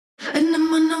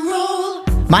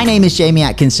My name is Jamie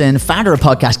Atkinson, founder of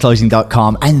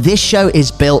podcastclosing.com, and this show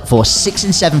is built for 6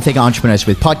 and 7 figure entrepreneurs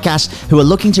with podcasts who are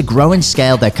looking to grow and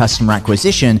scale their customer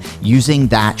acquisition using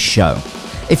that show.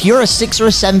 If you're a 6 or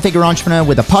a 7 figure entrepreneur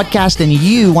with a podcast and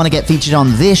you want to get featured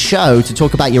on this show to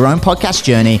talk about your own podcast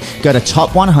journey, go to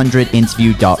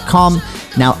top100interview.com.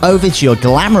 Now over to your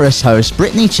glamorous host,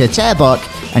 Brittany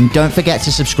Chatterbach, and don't forget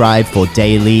to subscribe for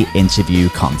daily interview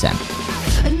content.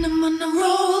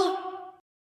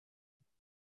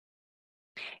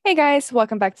 Hey guys,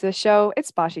 welcome back to the show. It's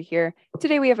Basha here.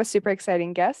 Today we have a super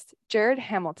exciting guest, Jared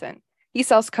Hamilton. He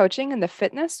sells coaching in the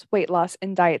fitness, weight loss,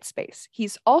 and diet space.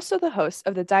 He's also the host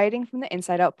of the Dieting from the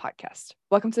Inside Out podcast.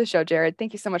 Welcome to the show, Jared.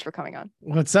 Thank you so much for coming on.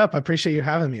 What's up? I appreciate you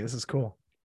having me. This is cool.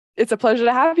 It's a pleasure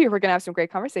to have you. We're going to have some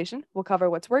great conversation. We'll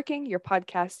cover what's working, your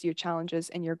podcast, your challenges,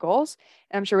 and your goals.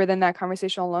 And I'm sure within that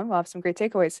conversation alone, we'll have some great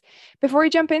takeaways. Before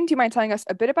we jump in, do you mind telling us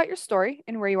a bit about your story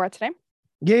and where you are today?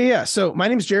 Yeah. So my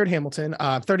name is Jared Hamilton.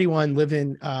 31, live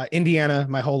in Indiana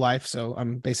my whole life. So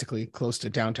I'm basically close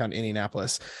to downtown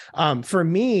Indianapolis. For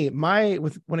me,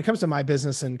 when it comes to my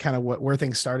business and kind of where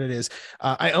things started is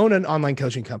I own an online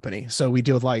coaching company. So we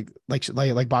deal with like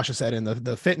Basha said, in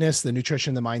the fitness, the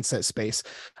nutrition, the mindset space.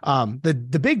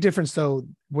 The big difference though,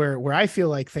 where I feel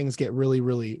like things get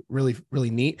really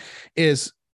neat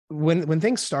is when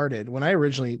things started, when I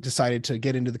originally decided to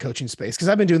get into the coaching space, because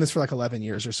I've been doing this for like 11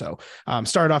 years or so,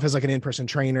 started off as like an in-person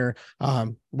trainer,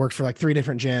 worked for like 3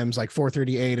 different gyms, like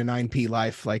 4:30 to 9 p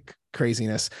life, like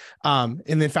craziness. And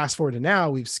then fast forward to now,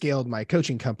 we've scaled my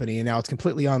coaching company and now it's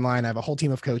completely online. I have a whole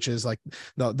team of coaches, like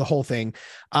the whole thing.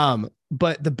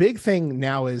 But the big thing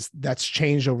now is that's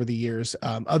changed over the years,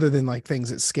 other than like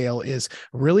things at scale, is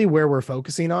really where we're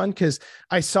focusing on. Because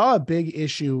I saw a big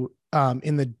issue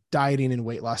in the dieting and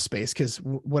weight loss space. Because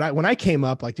when I came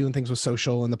up, like doing things with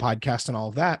social and the podcast and all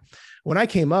of that, when I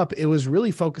came up, it was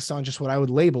really focused on just what I would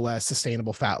label as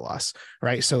sustainable fat loss,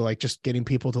 right? So like just getting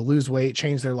people to lose weight,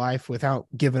 change their life without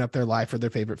giving up their life or their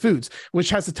favorite foods, which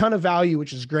has a ton of value,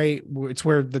 which is great. It's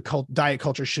where the diet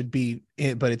culture should be,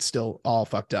 but it's still all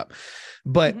fucked up.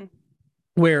 But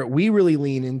where we really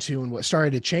lean into and what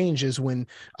started to change is when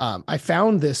I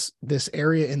found this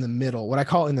area in the middle, what I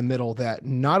call in the middle, that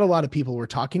not a lot of people were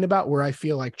talking about, where I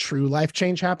feel like true life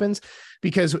change happens.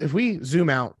 Because if we zoom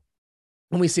out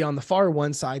and we see on the far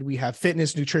one side, we have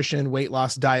fitness, nutrition, weight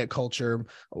loss, diet culture,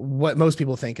 what most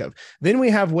people think of. Then we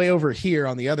have way over here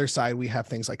on the other side, we have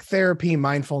things like therapy,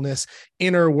 mindfulness,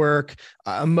 inner work,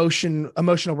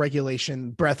 emotional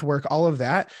regulation, breath work, all of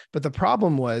that. But the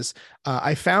problem was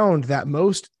I found that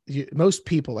most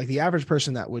people, like the average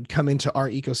person that would come into our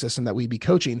ecosystem that we'd be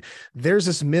coaching, there's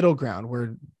this middle ground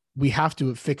where we have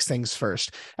to fix things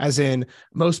first. As in,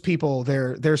 most people,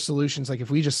 their solutions, like if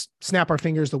we just snap our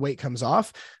fingers, the weight comes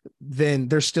off, then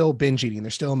they're still binge eating.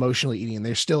 They're still emotionally eating.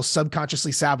 They're still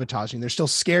subconsciously sabotaging. They're still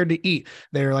scared to eat.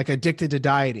 They're like addicted to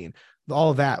dieting, all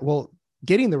of that. Well,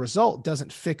 getting the result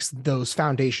doesn't fix those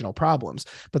foundational problems.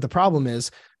 But the problem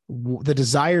is the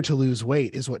desire to lose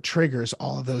weight is what triggers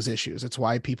all of those issues. It's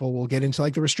why people will get into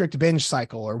like the restrict binge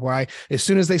cycle, or why as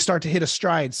soon as they start to hit a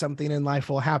stride, something in life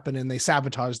will happen and they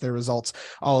sabotage their results,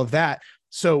 all of that.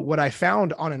 So what I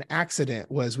found on an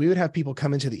accident was we would have people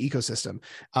come into the ecosystem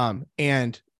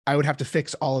and I would have to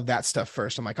fix all of that stuff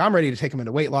first. I'm like, I'm ready to take them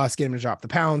into weight loss, get them to drop the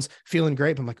pounds, feeling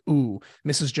great. But I'm like, ooh,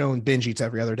 Mrs. Jones binge eats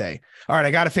every other day. All right,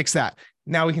 I got to fix that.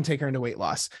 Now we can take her into weight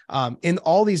loss in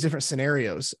all these different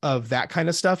scenarios of that kind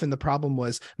of stuff. And the problem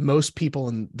was most people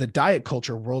in the diet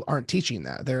culture world aren't teaching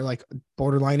that. They're like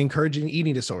borderline encouraging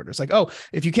eating disorders. Like, oh,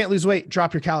 if you can't lose weight,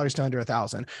 drop your calories to under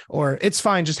 1,000, or it's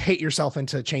fine, just hate yourself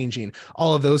into changing,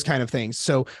 all of those kind of things.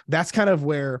 So that's kind of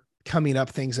where coming up,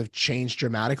 things have changed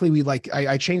dramatically.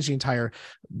 I changed the entire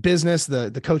business,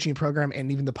 the coaching program,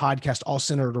 and even the podcast, all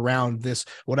centered around this,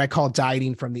 what I call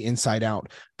dieting from the inside out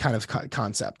kind of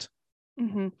concept.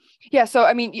 Mm-hmm. Yeah. So,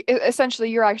 I mean, essentially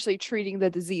you're actually treating the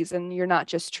disease and you're not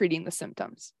just treating the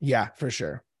symptoms. Yeah, for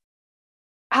sure.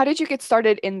 How did you get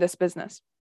started in this business?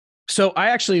 So I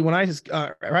actually, when I was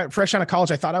fresh out of college,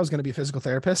 I thought I was going to be a physical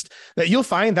therapist. That you'll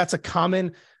find that's a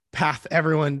common path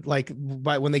everyone, like,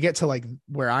 but when they get to like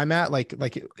where I'm at, like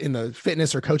in the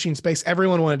fitness or coaching space,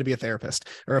 everyone wanted to be a therapist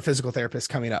or a physical therapist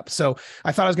coming up. So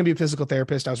I thought I was going to be a physical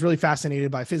therapist. I was really fascinated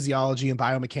by physiology and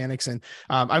biomechanics. And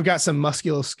I've got some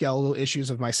musculoskeletal issues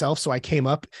of myself. So I came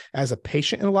up as a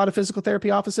patient in a lot of physical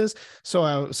therapy offices.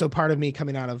 So part of me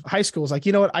coming out of high school was like,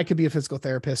 you know what, I could be a physical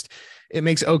therapist. It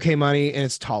makes okay money and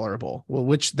it's tolerable. Well,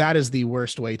 which that is the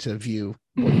worst way to view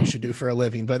what you should do for a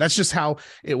living, but that's just how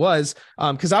it was.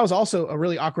 Cause I was also a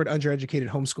really awkward, undereducated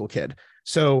homeschool kid.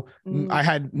 So I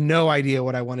had no idea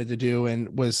what I wanted to do and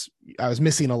I was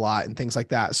missing a lot and things like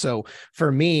that. So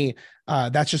for me,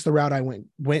 that's just the route I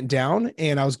went down,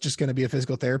 and I was just going to be a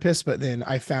physical therapist. But then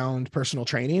I found personal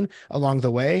training along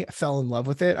the way. I fell in love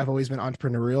with it. I've always been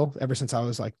entrepreneurial ever since I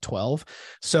was like 12.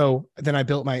 So then I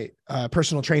built my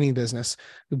personal training business,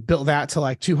 built that to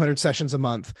like 200 sessions a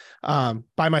month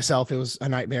by myself. It was a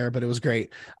nightmare, but it was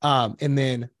great. And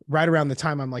then right around the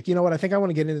time I'm like, you know what, I think I want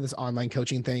to get into this online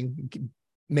coaching thing,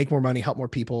 make more money, help more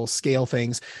people, scale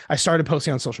things. I started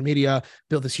posting on social media,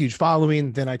 built this huge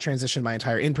following. Then I transitioned my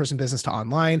entire in-person business to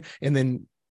online, and then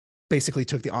basically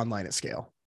took the online at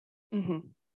scale. Mm-hmm.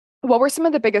 What were some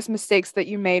of the biggest mistakes that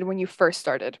you made when you first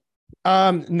started?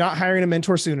 Not hiring a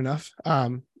mentor soon enough.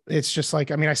 It's just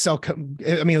like, I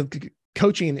mean,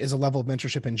 coaching is a level of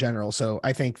mentorship in general. So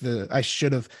I think I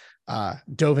should have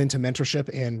dove into mentorship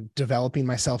and developing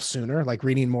myself sooner, like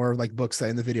reading more like books that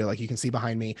in the video, like you can see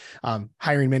behind me,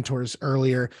 hiring mentors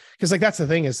earlier. Cause like, that's the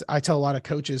thing is I tell a lot of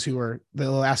coaches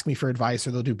they'll ask me for advice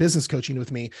or they'll do business coaching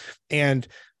with me. And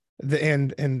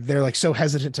they're like so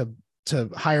hesitant to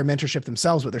hire mentorship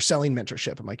themselves, but they're selling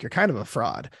mentorship. I'm like, you're kind of a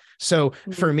fraud. So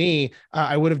for me,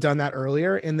 I would have done that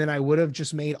earlier. And then I would have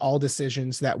just made all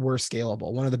decisions that were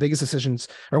scalable. One of the biggest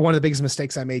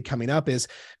mistakes I made coming up is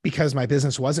because my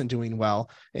business wasn't doing well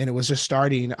and it was just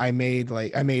starting, I made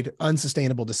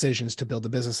unsustainable decisions to build the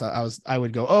business. I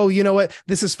would go, oh, you know what?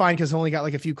 This is fine because I only got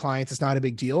like a few clients. It's not a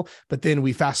big deal. But then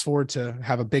we fast forward to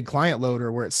have a big client load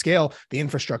or where at scale, the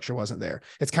infrastructure wasn't there.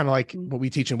 It's kind of like what we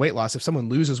teach in weight loss. If someone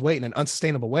loses weight in an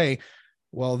unsustainable way,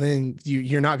 well, then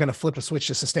you're not going to flip a switch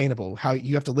to sustainable. How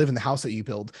you have to live in the house that you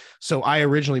build. So I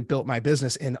originally built my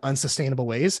business in unsustainable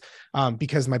ways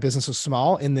because my business was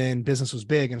small and then business was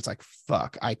big. And it's like,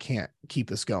 fuck, I can't keep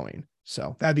this going.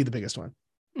 So that'd be the biggest one.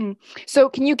 So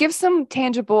can you give some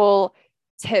tangible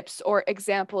tips or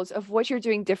examples of what you're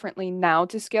doing differently now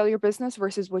to scale your business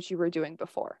versus what you were doing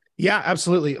before? Yeah,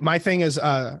 absolutely. My thing is,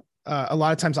 a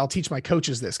lot of times I'll teach my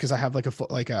coaches this because I have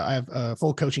I have a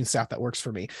full coaching staff that works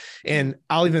for me, and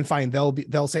I'll even find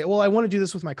they'll say, well, I want to do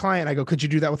this with my client. I go, could you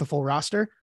do that with a full roster?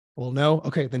 Well, no.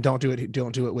 Okay. Then don't do it.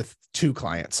 Don't do it with 2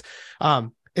 clients.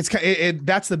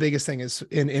 That's the biggest thing is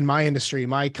in my industry,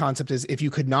 my concept is if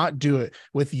you could not do it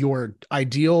with your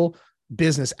ideal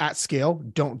business at scale,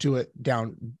 don't do it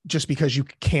down just because you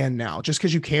can now. Just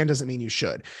because you can doesn't mean you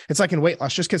should. It's like in weight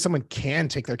loss, just because someone can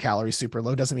take their calories super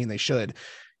low doesn't mean they should.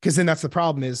 Because then that's the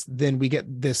problem is then we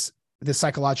get this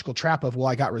psychological trap of, well,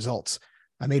 I got results.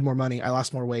 I made more money. I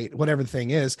lost more weight, whatever the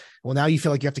thing is. Well, now you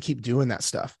feel like you have to keep doing that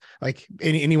stuff. Like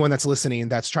anyone that's listening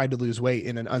that's tried to lose weight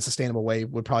in an unsustainable way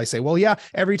would probably say, well, yeah,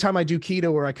 every time I do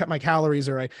keto or I cut my calories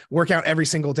or I work out every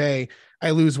single day, I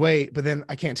lose weight, but then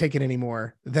I can't take it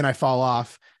anymore. Then I fall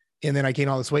off and then I gain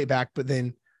all this weight back. But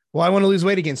then, well, I want to lose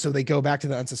weight again. So they go back to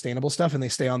the unsustainable stuff and they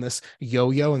stay on this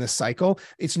yo-yo and this cycle.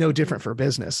 It's no different for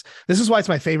business. This is why it's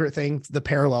my favorite thing, the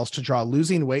parallels to draw.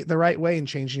 Losing weight the right way and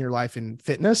changing your life in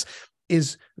fitness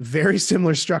is very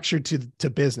similar structure to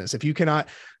business. If you cannot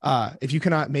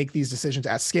make these decisions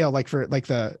at scale, like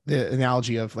the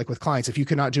analogy of like with clients, if you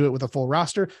cannot do it with a full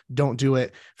roster, don't do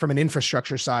it from an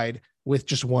infrastructure side with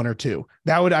just 1 or 2.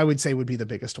 That I would say would be the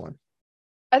biggest one.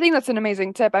 I think that's an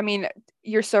amazing tip. I mean,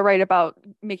 you're so right about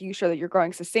making sure that you're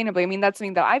growing sustainably. I mean, that's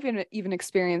something that I've even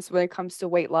experienced when it comes to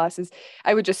weight loss is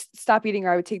I would just stop eating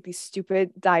or I would take these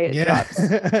stupid diet drops.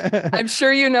 I'm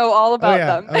sure you know all about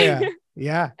them. Oh, yeah.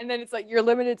 Yeah. And then it's like, you're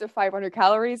limited to 500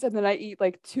 calories. And then I eat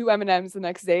like 2 M&Ms the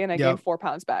next day and I gain 4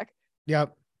 pounds back.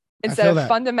 Yep. Instead of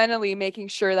fundamentally making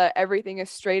sure that everything is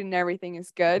straight and everything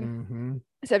is good.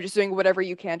 Instead of just doing whatever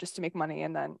you can just to make money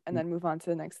and then move on to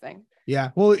the next thing.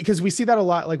 Yeah. Well, because we see that a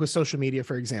lot, like with social media,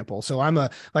 for example. So I'm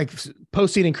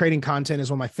posting and creating content is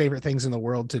one of my favorite things in the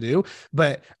world to do,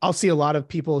 but I'll see a lot of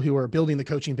people who are building the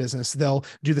coaching business. They'll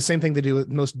do the same thing they do.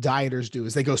 Most dieters do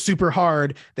is they go super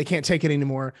hard. They can't take it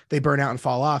anymore. They burn out and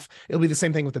fall off. It'll be the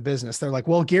same thing with the business. They're like,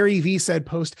 well, Gary Vee said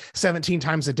post 17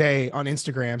 times a day on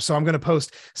Instagram. So I'm going to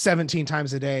post 17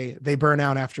 times a day. They burn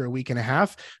out after a week and a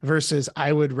half versus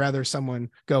I would rather someone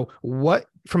go, what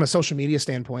from a social media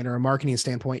standpoint or a marketing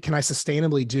standpoint, can I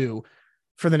sustainably do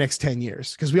for the next 10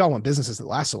 years? Because we all want businesses that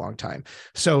last a long time.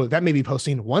 So that may be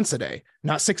posting once a day,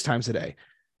 not 6 times a day.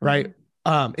 Right.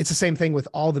 It's the same thing with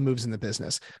all the moves in the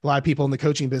business. A lot of people in the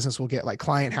coaching business will get like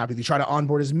client happy. They try to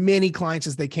onboard as many clients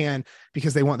as they can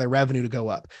because they want their revenue to go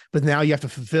up. But now you have to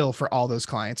fulfill for all those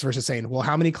clients versus saying, well,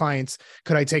 how many clients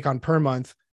could I take on per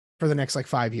month for the next like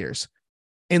 5 years?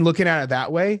 And looking at it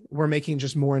that way, we're making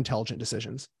just more intelligent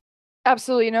decisions.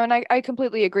 Absolutely. And I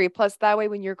completely agree. Plus, that way,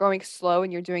 when you're going slow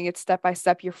and you're doing it step by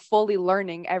step, you're fully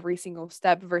learning every single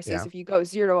step versus Yeah. if you go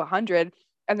 0 to 100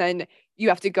 and then you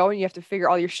have to go and you have to figure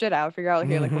all your shit out, figure out,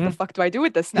 okay, like, what the Hmm. fuck do I do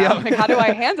with this now? Yeah. Like, how do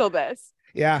I handle this?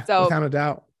 Yeah, So, without a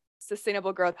doubt.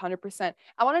 sustainable growth, 100%.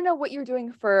 I want to know what you're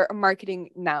doing for marketing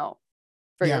now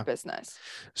for your Yeah. business.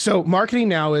 So marketing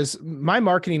now is my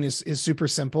marketing is super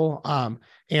simple.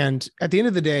 And at the end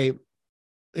of the day,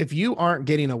 if you aren't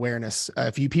getting awareness,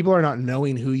 if you people are not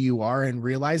knowing who you are and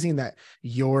realizing that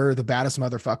you're the baddest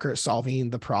motherfucker at solving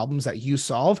the problems that you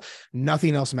solve,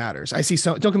 nothing else matters. I see.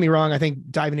 So don't get me wrong. I think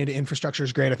diving into infrastructure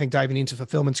is great. I think diving into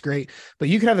fulfillment's great, but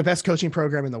you could have the best coaching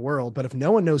program in the world, but if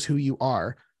no one knows who you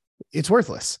are, it's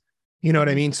worthless. You know what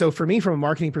I mean? So for me, from a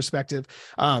marketing perspective,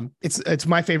 it's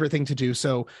my favorite thing to do.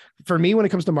 So for me, when it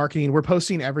comes to marketing, we're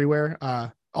posting everywhere,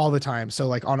 all the time. So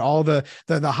like on all the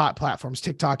hot platforms,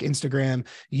 TikTok, Instagram,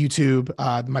 YouTube,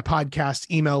 my podcast,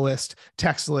 email list,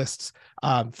 text lists,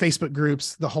 Facebook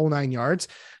groups, the whole 9 yards.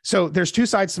 So there's two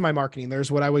sides to my marketing.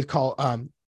 There's what I would call,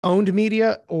 owned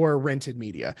media or rented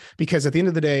media, because at the end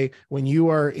of the day, when you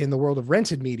are in the world of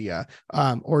rented media,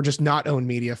 or just not owned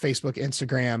media, Facebook,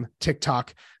 Instagram,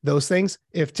 TikTok, those things,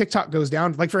 if TikTok goes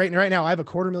down, like for right now, I have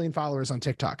 250,000 followers on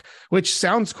TikTok, which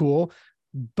sounds cool,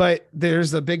 but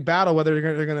there's a big battle whether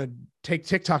they're going to take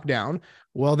TikTok down.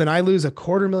 Well, then I lose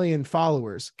 250,000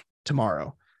 followers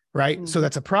tomorrow. Right. So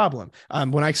that's a problem.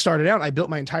 When I started out, I built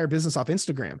my entire business off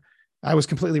Instagram. I was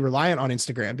completely reliant on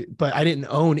Instagram, but I didn't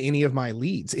own any of my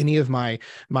leads, any of my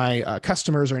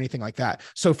customers or anything like that.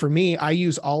 So for me, I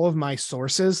use all of my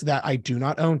sources that I do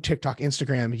not own, TikTok,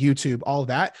 Instagram, YouTube, all of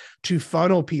that, to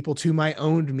funnel people to my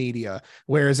owned media.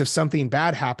 Whereas if something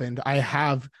bad happened, I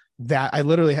have that. I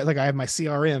literally had, like, I have my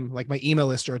CRM, like my email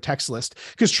list or a text list.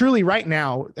 Because truly right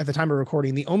now, at the time of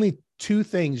recording, the only two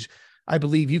things I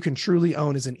believe you can truly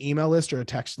own is an email list or a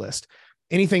text list.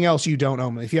 Anything else you don't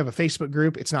own. If you have a Facebook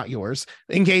group, it's not yours.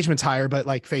 Engagement's higher, but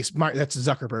like that's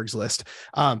Zuckerberg's list.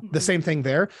 The same thing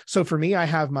there. So for me, I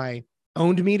have my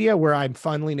owned media where I'm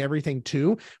funneling everything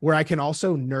to, where I can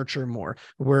also nurture more.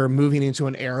 We're moving into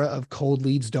an era of cold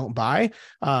leads don't buy,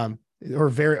 or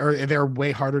they're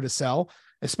way harder to sell,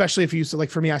 especially if you, so like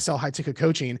for me, I sell high ticket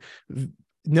coaching.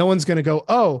 No one's going to go,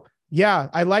 oh, yeah,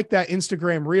 I like that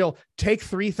Instagram reel. Take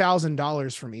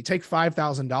 $3,000 from me. Take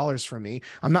 $5,000 from me.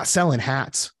 I'm not selling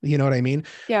hats. You know what I mean?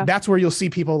 Yeah. That's where you'll see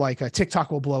people like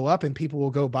TikTok will blow up and people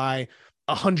will go buy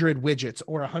 100 widgets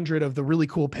or 100 of the really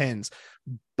cool pens.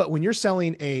 But when you're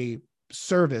selling a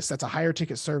service, that's a higher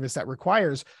ticket service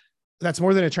that's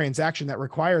more than a transaction, that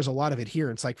requires a lot of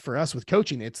adherence. Like for us with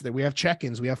coaching, it's that we have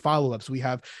check-ins, we have follow-ups, we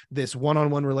have this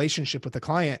one-on-one relationship with the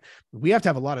client. We have to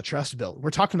have a lot of trust built. We're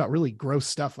talking about really gross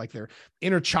stuff like their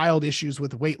inner child issues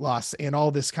with weight loss and all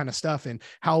this kind of stuff and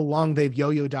how long they've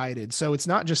yo-yo dieted. So it's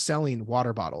not just selling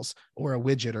water bottles or a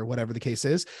widget or whatever the case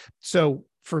is. So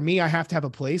for me, I have to have a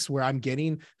place where I'm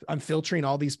filtering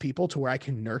all these people to where I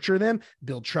can nurture them,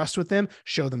 build trust with them,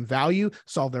 show them value,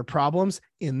 solve their problems,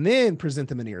 and then present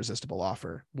them an irresistible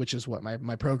offer, which is what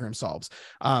my program solves.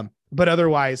 But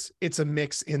otherwise, it's a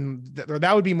mix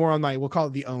that would be more on we'll call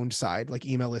it the owned side, like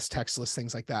email list, text list,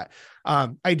 things like that.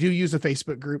 I do use a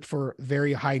Facebook group for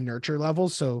very high nurture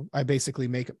levels. So I basically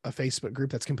make a Facebook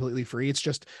group that's completely free. It's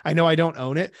just, I know I don't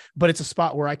own it, but it's a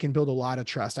spot where I can build a lot of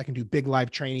trust. I can do big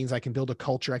live trainings. I can build a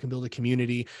culture. I can build a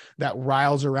community that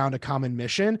riles around a common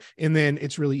mission. And then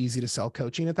it's really easy to sell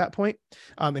coaching at that point,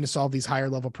 and to solve these higher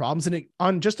level problems. And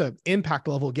on just an impact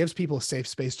level, it gives people a safe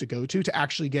space to go to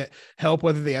actually get help,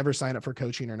 whether they ever sign up for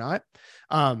coaching or not.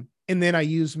 And then I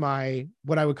use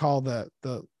what I would call the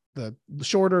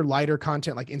shorter, lighter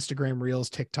content like Instagram Reels,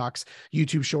 TikToks,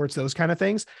 YouTube Shorts, those kind of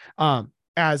things,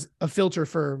 as a filter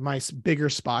for my bigger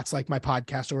spots like my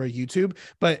podcast or a YouTube.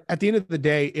 But at the end of the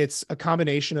day, it's a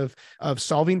combination of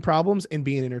solving problems and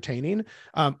being entertaining.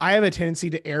 I have a tendency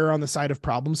to err on the side of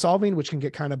problem solving, which can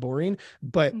get kind of boring.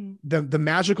 But the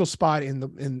magical spot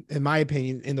in my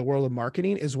opinion, in the world of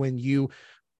marketing is when you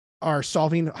are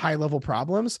solving high level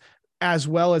problems as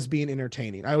well as being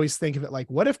entertaining. I always think of it like,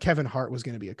 what if Kevin Hart was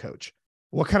going to be a coach?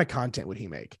 What kind of content would he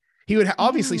make? He would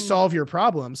obviously solve your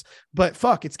problems, but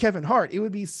fuck, it's Kevin Hart. It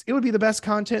would be the best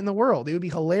content in the world. It would be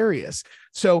hilarious.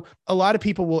 So a lot of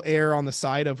people will err on the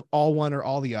side of all one or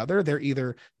all the other. They're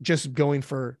either just going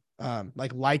for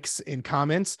like likes and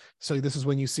comments. So this is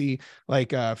when you see like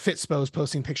Fitspos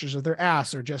posting pictures of their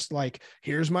ass, or just like,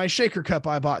 here's my shaker cup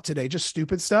I bought today, just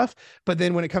stupid stuff. But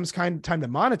then when it comes time to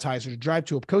monetize or to drive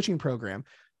to a coaching program,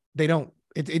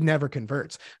 it never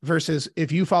converts. Versus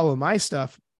if you follow my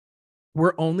stuff,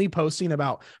 We're only posting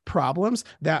about problems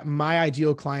that my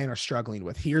ideal client are struggling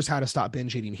with. Here's how to stop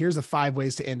binge eating. Here's the 5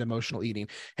 ways to end emotional eating.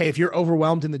 Hey, if you're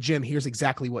overwhelmed in the gym, here's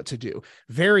exactly what to do.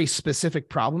 Very specific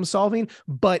problem solving,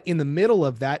 but in the middle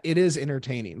of that, it is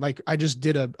entertaining. Like I just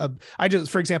did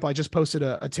for example, I just posted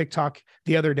a TikTok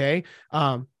the other day.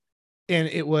 And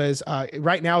it was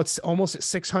right now it's almost at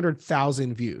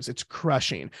 600,000 views. It's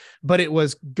crushing, but it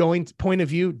was going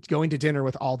to dinner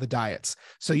with all the diets.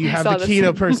 So you have the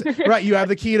keto person, right? You have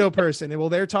the keto person, and well,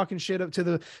 they're talking shit up to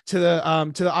the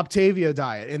Optavia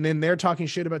diet, and then they're talking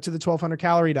shit about to the 1,200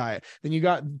 calorie diet. Then you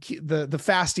got the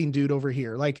fasting dude over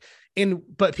here, like.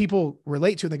 But people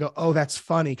relate to it. They go, oh, that's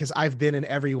funny because I've been in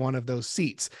every one of those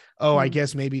seats. Oh, I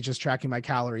guess maybe just tracking my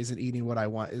calories and eating what I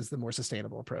want is the more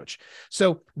sustainable approach.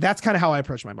 So that's kind of how I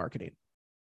approach my marketing.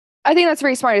 I think that's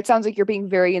very smart. It sounds like you're being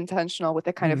very intentional with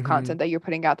the kind of content that you're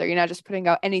putting out there. You're not just putting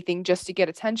out anything just to get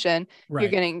attention.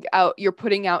 Right. You're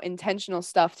putting out intentional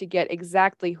stuff to get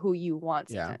exactly who you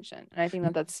want's attention. And I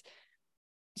think that's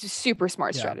it's a super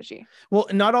smart strategy. Well,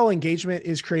 not all engagement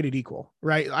is created equal,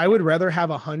 right? I would rather have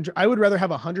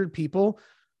 100 people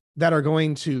that are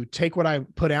going to take what I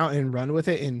put out and run with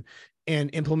it and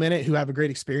implement it, who have a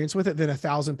great experience with it, than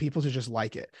 1,000 people to just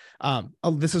like it.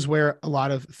 This is where a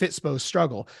lot of Fitspos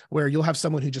struggle, where you'll have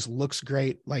someone who just looks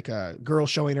great, like a girl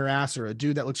showing her ass or a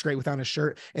dude that looks great without a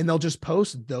shirt, and they'll just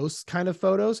post those kind of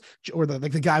photos, or the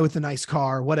guy with the nice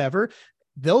car, whatever.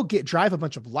 They'll drive a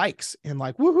bunch of likes and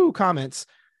like woohoo comments.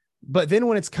 But then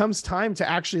when it comes time to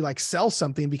actually like sell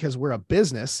something, because we're a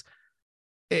business,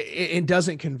 it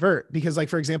doesn't convert. Because like,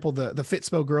 for example, the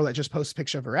Fitspo girl that just posted a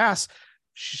picture of her ass,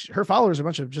 her followers are a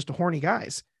bunch of just horny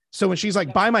guys. So when she's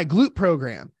like, buy my glute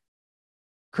program,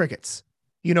 crickets,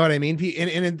 you know what I mean?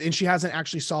 And she hasn't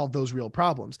actually solved those real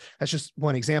problems. That's just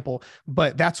one example.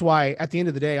 But that's why at the end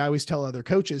of the day, I always tell other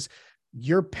coaches,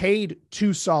 you're paid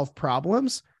to solve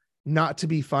problems, not to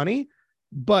be funny.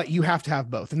 But you have to have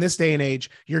both. In this day and age,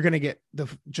 you're going to get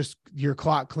your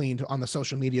clock cleaned on the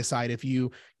social media side if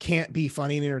you can't be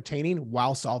funny and entertaining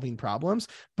while solving problems.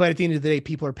 But at the end of the day,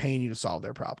 people are paying you to solve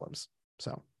their problems.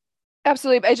 So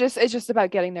absolutely. It's just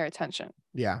about getting their attention.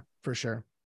 Yeah, for sure.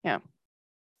 Yeah.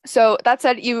 So that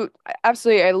said,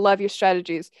 I love your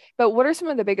strategies, but what are some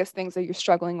of the biggest things that you're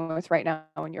struggling with right now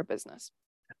in your business?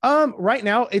 Right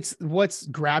now, it's what's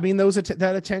grabbing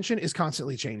that attention is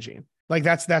constantly changing. Like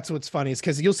that's what's funny, is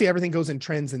because you'll see everything goes in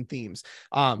trends and themes.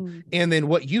 And then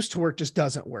what used to work just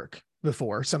doesn't work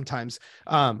before sometimes.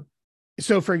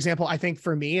 So for example, I think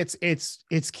for me,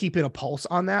 it's keeping a pulse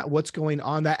on that. What's going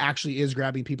on that actually is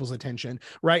grabbing people's attention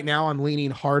right now. I'm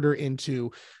leaning harder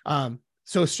into,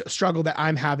 so a struggle that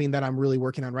I'm having that I'm really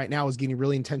working on right now is getting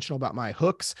really intentional about my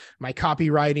hooks, my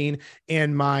copywriting,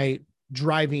 and my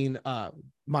driving,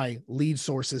 my lead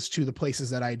sources to the places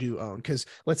that I do own. Because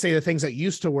let's say the things that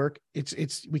used to work,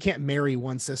 we can't marry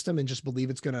one system and just believe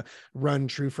it's going to run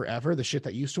true forever. The shit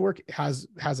that used to work has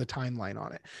a timeline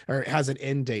on it, or it has an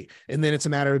end date. And then it's a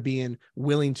matter of being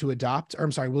willing to adapt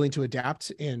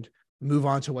and move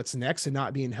on to what's next, and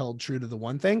not being held true to the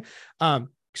one thing.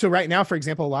 So right now, for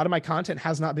example, a lot of my content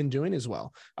has not been doing as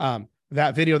well.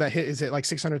 That video that hit is at like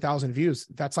 600,000 views.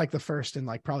 That's like the first in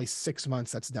like probably 6 months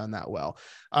that's done that well.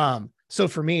 So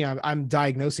for me, I'm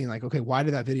diagnosing like, okay, why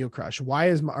did that video crush? Why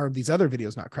are these other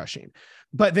videos not crushing?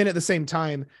 But then at the same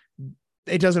time,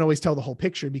 it doesn't always tell the whole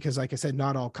picture, because like I said,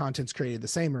 not all content's created the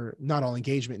same, or not all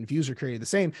engagement and views are created the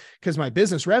same, because my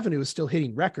business revenue is still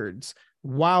hitting records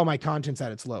while my content's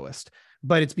at its lowest.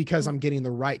 But it's because I'm getting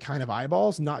the right kind of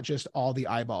eyeballs, not just all the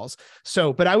eyeballs.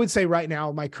 So, but I would say right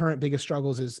now, my current biggest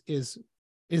struggles is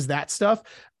that stuff.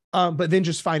 But then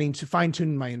just fine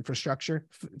tuning my infrastructure,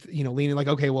 leaning like,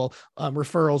 okay, well,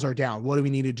 referrals are down. What do we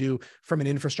need to do from an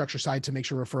infrastructure side to make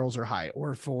sure referrals are high,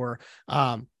 or for,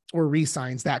 or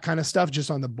re-signs, that kind of stuff, just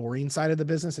on the boring side of the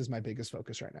business is my biggest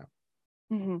focus right now.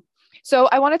 Mm-hmm. So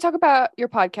I want to talk about your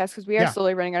podcast, because we are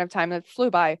slowly running out of time. That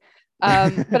flew by.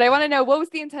 But I want to know, what was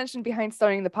the intention behind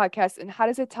starting the podcast, and how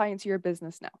does it tie into your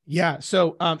business now? Yeah.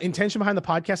 So, intention behind the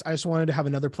podcast, I just wanted to have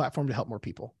another platform to help more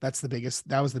people. That was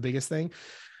the biggest thing.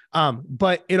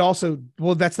 But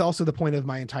that's also the point of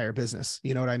my entire business.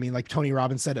 You know what I mean? Like Tony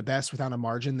Robbins said it best, without a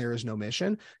margin, there is no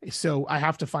mission. So I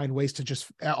have to find ways to just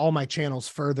all my channels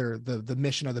further the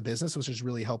mission of the business, which is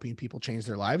really helping people change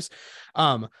their lives.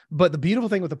 But the beautiful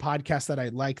thing with the podcast that I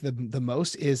like the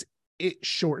most is it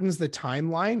shortens the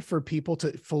timeline for people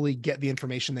to fully get the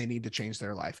information they need to change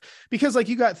their life. Because like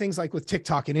you got things like with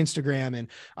TikTok and Instagram and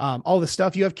all the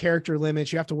stuff, you have character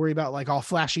limits. You have to worry about like all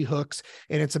flashy hooks,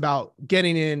 and it's about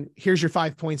getting in, here's your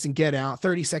 5 points and get out,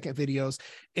 30-second videos.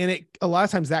 And a lot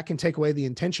of times that can take away the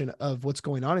intention of what's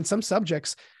going on. And some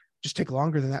subjects, just take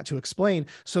longer than that to explain.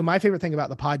 So my favorite thing about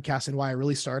the podcast and why I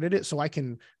really started it, so I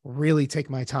can really take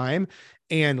my time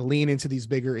and lean into these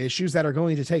bigger issues that are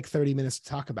going to take 30 minutes to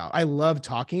talk about. I love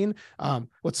talking.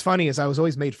 What's funny is I was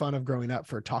always made fun of growing up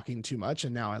for talking too much,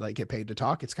 and now I like get paid to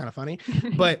talk. It's kind of funny,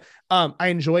 but I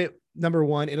enjoy it. Number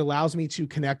one, it allows me to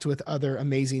connect with other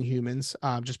amazing humans,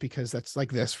 just because that's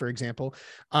like this, for example.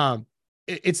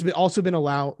 It's also been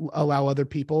allow other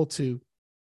people to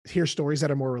hear stories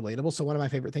that are more relatable. So one of my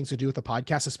favorite things to do with the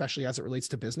podcast, especially as it relates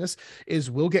to business,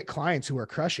 is we'll get clients who are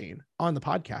crushing on the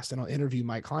podcast, and I'll interview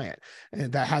my client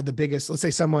and that had the biggest, let's say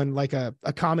someone like a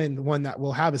common one that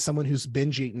we'll have is someone who's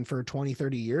binge eaten for 20,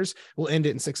 30 years. We'll end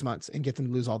it in 6 months and get them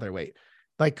to lose all their weight.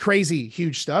 Like crazy,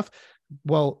 huge stuff.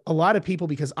 Well, a lot of people,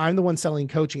 because I'm the one selling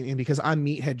coaching and because I'm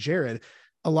Meathead Jared,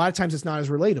 a lot of times it's not as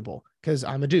relatable because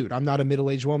I'm a dude. I'm not a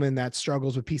middle-aged woman that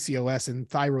struggles with PCOS and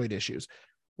thyroid issues.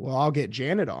 Well, I'll get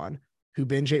Janet on, who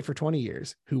binge ate for 20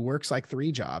 years, who works like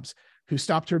 3 jobs, who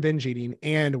stopped her binge eating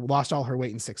and lost all her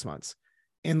weight in 6 months.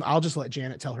 And I'll just let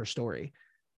Janet tell her story.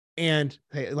 And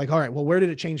hey, like, all right, well, where did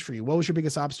it change for you? What was your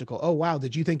biggest obstacle? Oh, wow.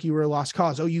 Did you think you were a lost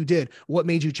cause? Oh, you did. What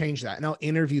made you change that? And I'll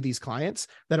interview these clients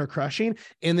that are crushing.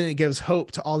 And then it gives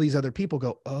hope to all these other people.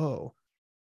 Go, oh,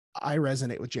 I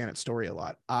resonate with Janet's story a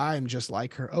lot. I'm just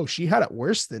like her. Oh, she had it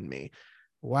worse than me.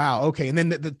 Wow. Okay. And then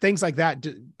the things like that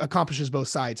accomplishes both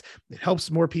sides. It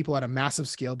helps more people at a massive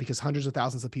scale because hundreds of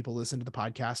thousands of people listen to the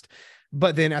podcast.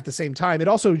 But then at the same time, it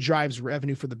also drives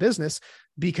revenue for the business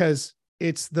because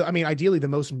it's ideally the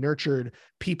most nurtured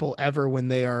people ever when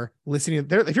they are listening.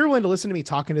 If you're willing to listen to me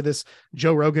talking to this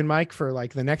Joe Rogan mic for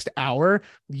like the next hour,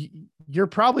 you're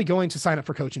probably going to sign up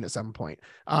for coaching at some point.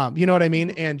 You know what I mean?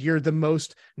 And you're the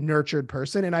most nurtured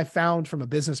person. And I found from a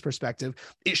business perspective,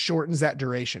 it shortens that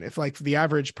duration. If like the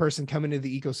average person coming into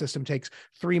the ecosystem takes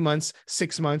 3 months,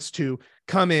 6 months to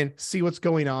come in, see what's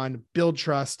going on, build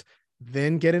trust,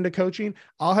 then get into coaching,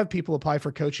 I'll have people apply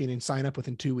for coaching and sign up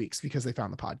within 2 weeks because they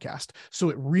found the podcast. So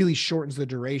it really shortens the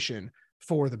duration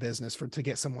for the business to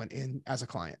get someone in as a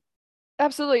client.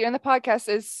 Absolutely. And the podcast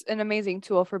is an amazing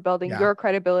tool for building your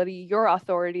credibility, your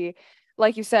authority.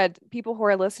 Like you said, people who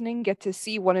are listening get to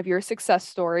see one of your success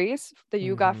stories that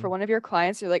you got for one of your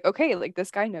clients. You're like, okay, like this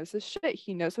guy knows his shit.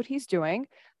 He knows what he's doing.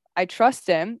 I trust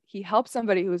him. He helped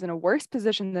somebody who's in a worse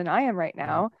position than I am right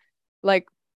now. Like,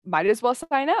 might as well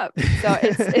sign up. So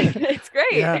it's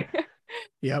great. Yeah.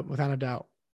 Yep, without a doubt.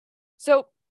 So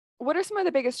what are some of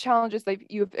the biggest challenges that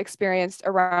you've experienced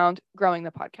around growing the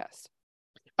podcast?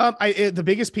 The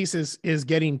biggest piece is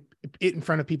getting it in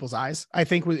front of people's eyes, I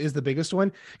think is the biggest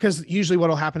one. Because usually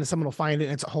what will happen is someone will find it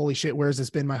and it's holy shit, where's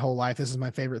this been my whole life? This is my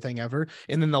favorite thing ever.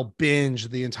 And then they'll binge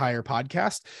the entire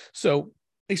podcast. So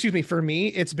for me,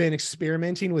 it's been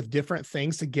experimenting with different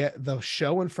things to get the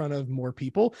show in front of more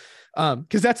people.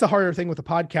 Because that's the harder thing with the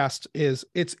podcast is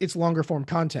it's longer form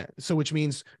content. So which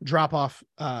means drop off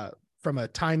from a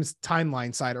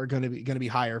timeline side are going to be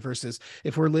higher versus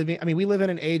if we live in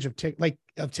an age of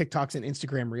TikToks and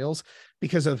Instagram Reels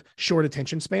because of short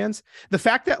attention spans. The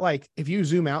fact that like, if you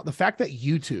zoom out, the fact that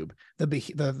YouTube,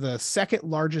 the second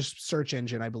largest search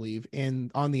engine, I believe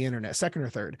on the internet, second or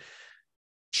third,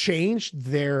 changed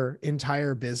their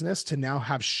entire business to now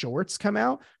have shorts come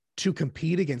out to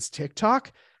compete against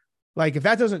TikTok. Like if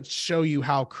that doesn't show you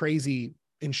how crazy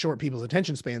in short people's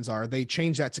attention spans are, they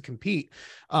change that to compete,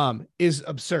 is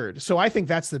absurd. So I think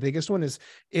that's the biggest one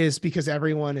is because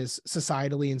everyone is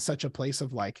societally in such a place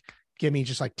of like, give me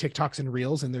just like TikToks and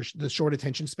Reels and there's the short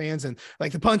attention spans and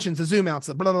like the punch-ins, the zoom outs,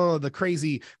 the blah, blah, blah, the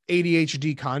crazy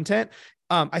ADHD content.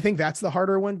 I think that's the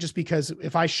harder one, just because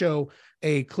if I show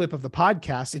a clip of the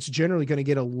podcast, it's generally going to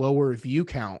get a lower view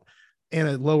count and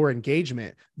a lower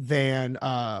engagement than,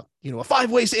 a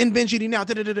 5 ways to end binge eating now,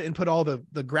 and put all the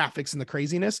graphics and the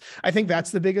craziness. I think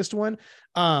that's the biggest one.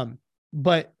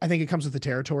 But I think it comes with the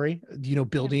territory,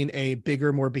 building a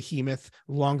bigger, more behemoth,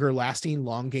 longer lasting,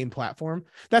 long game platform.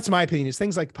 That's my opinion, is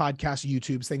things like podcasts,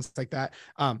 YouTubes, things like that.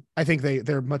 I think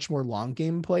they're much more long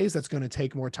game plays. That's going to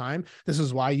take more time. This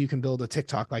is why you can build a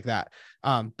TikTok like that.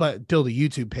 But build a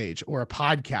YouTube page or a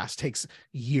podcast takes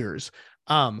years.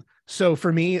 So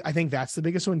for me, I think that's the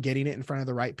biggest one, getting it in front of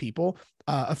the right people.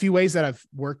 A few ways that I've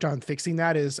worked on fixing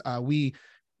that is,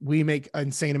 we make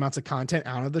insane amounts of content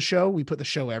out of the show. We put the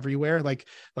show everywhere. Like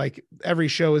every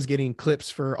show is getting clips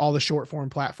for all the short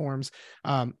form platforms.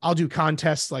 I'll do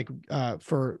contests like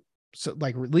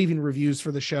leaving reviews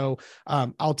for the show.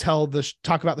 I'll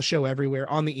talk about the show everywhere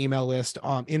on the email list,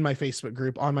 in my Facebook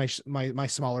group, on my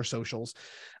smaller socials.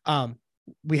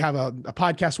 we have a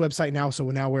podcast website now. So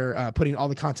now we're putting all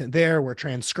the content there. We're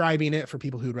transcribing it for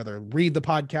people who'd rather read the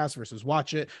podcast versus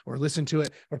watch it or listen to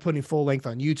it. We're putting full length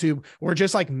on YouTube. We're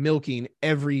just like milking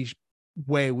every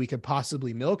way we could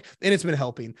possibly milk, and it's been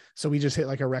helping. So we just hit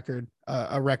like a record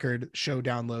show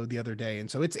download the other day. And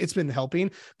so it's been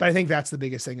helping, but I think that's the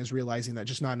biggest thing, is realizing that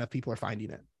just not enough people are finding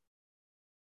it.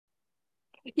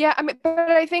 Yeah. I mean, but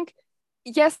I think,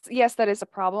 yes, that is a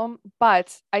problem,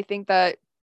 but I think that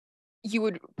you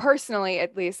would personally,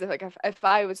 at least like if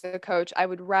I was a coach, I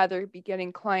would rather be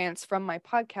getting clients from my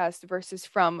podcast versus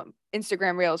from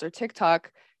Instagram Reels or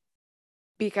TikTok,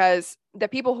 because the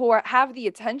people who have the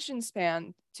attention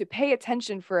span to pay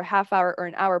attention for a half hour or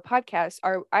an hour podcast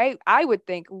are, I would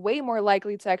think, way more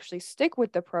likely to actually stick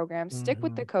with the program, stick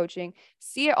with the coaching,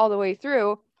 see it all the way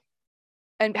through,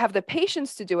 and have the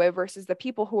patience to do it, versus the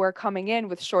people who are coming in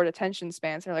with short attention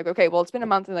spans. They're like, okay, well, it's been a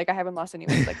month and like I haven't lost any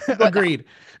weight. Like,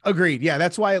 agreed. Yeah,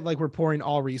 that's why like we're pouring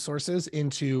all resources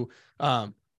into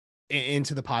the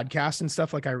podcast and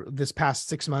stuff. Like this past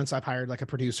 6 months, I've hired like a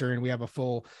producer, and we have a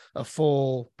full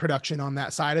production on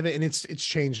that side of it, and it's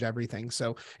changed everything.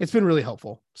 So it's been really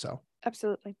helpful. So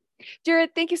absolutely.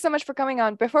 Jared, thank you so much for coming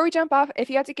on. Before we jump off, if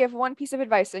you had to give one piece of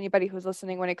advice to anybody who's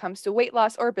listening when it comes to weight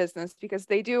loss or business, because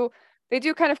they do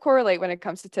kind of correlate when it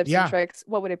comes to tips and tricks,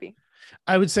 what would it be?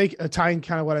 I would say, tying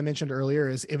kind of what I mentioned earlier,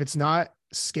 is if it's not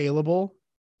scalable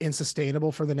and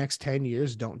sustainable for the next 10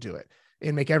 years, don't do it.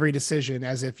 And make every decision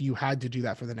as if you had to do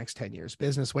that for the next 10 years.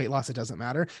 Business, weight loss, it doesn't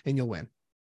matter, and you'll win.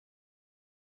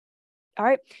 All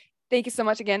right. Thank you so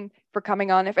much again for coming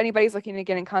on. If anybody's looking to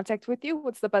get in contact with you,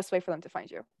 what's the best way for them to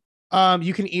find you?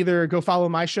 You can either go follow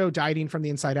my show, Dieting from the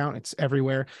Inside Out. It's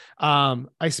everywhere.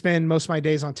 I spend most of my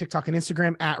days on TikTok and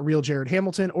Instagram at Real Jared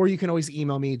Hamilton, or you can always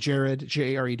email me, Jared,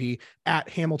 Jared, at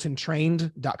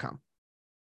hamiltontrained.com.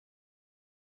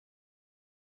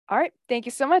 All right. Thank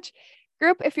you so much.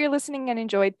 Group, if you're listening and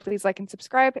enjoyed, please like and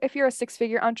subscribe. If you're a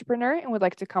six-figure entrepreneur and would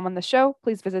like to come on the show,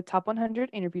 please visit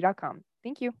top100interview.com.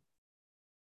 Thank you.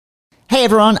 Hey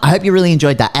everyone, I hope you really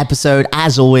enjoyed that episode.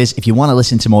 As always, if you want to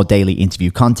listen to more daily interview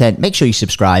content, make sure you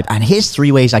subscribe. And here's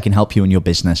 3 ways I can help you in your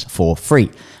business for free.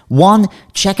 1,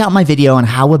 check out my video on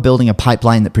how we're building a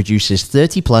pipeline that produces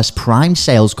 30 plus prime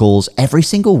sales calls every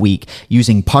single week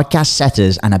using podcast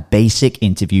setters and a basic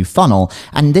interview funnel.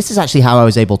 And this is actually how I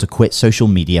was able to quit social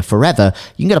media forever.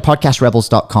 You can go to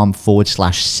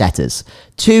podcastrebels.com/setters.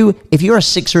 2, if you're a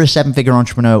 6 or a 7-figure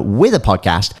entrepreneur with a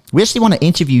podcast, we actually want to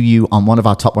interview you on one of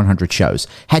our top 100 shows.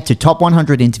 Head to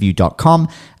top100interview.com.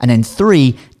 And then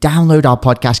 3, download our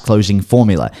podcast closing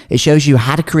formula. It shows you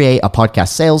how to create a podcast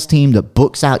sales team that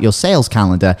books out your sales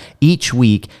calendar each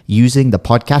week using the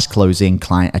podcast closing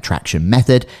client attraction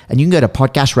method. And you can go to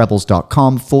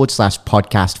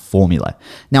podcastrebels.com/podcast formula.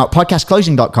 Now at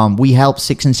podcastclosing.com, we help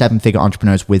 6 and 7-figure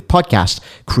entrepreneurs with podcasts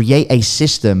create a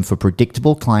system for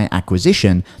predictable client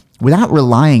acquisition without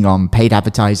relying on paid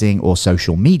advertising or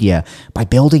social media by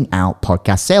building out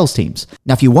podcast sales teams.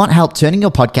 Now, if you want help turning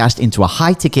your podcast into a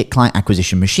high-ticket client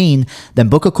acquisition machine, then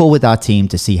book a call with our team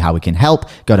to see how we can help.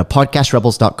 Go to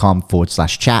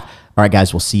podcastrebels.com/chat. All right,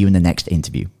 guys, we'll see you in the next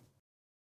interview.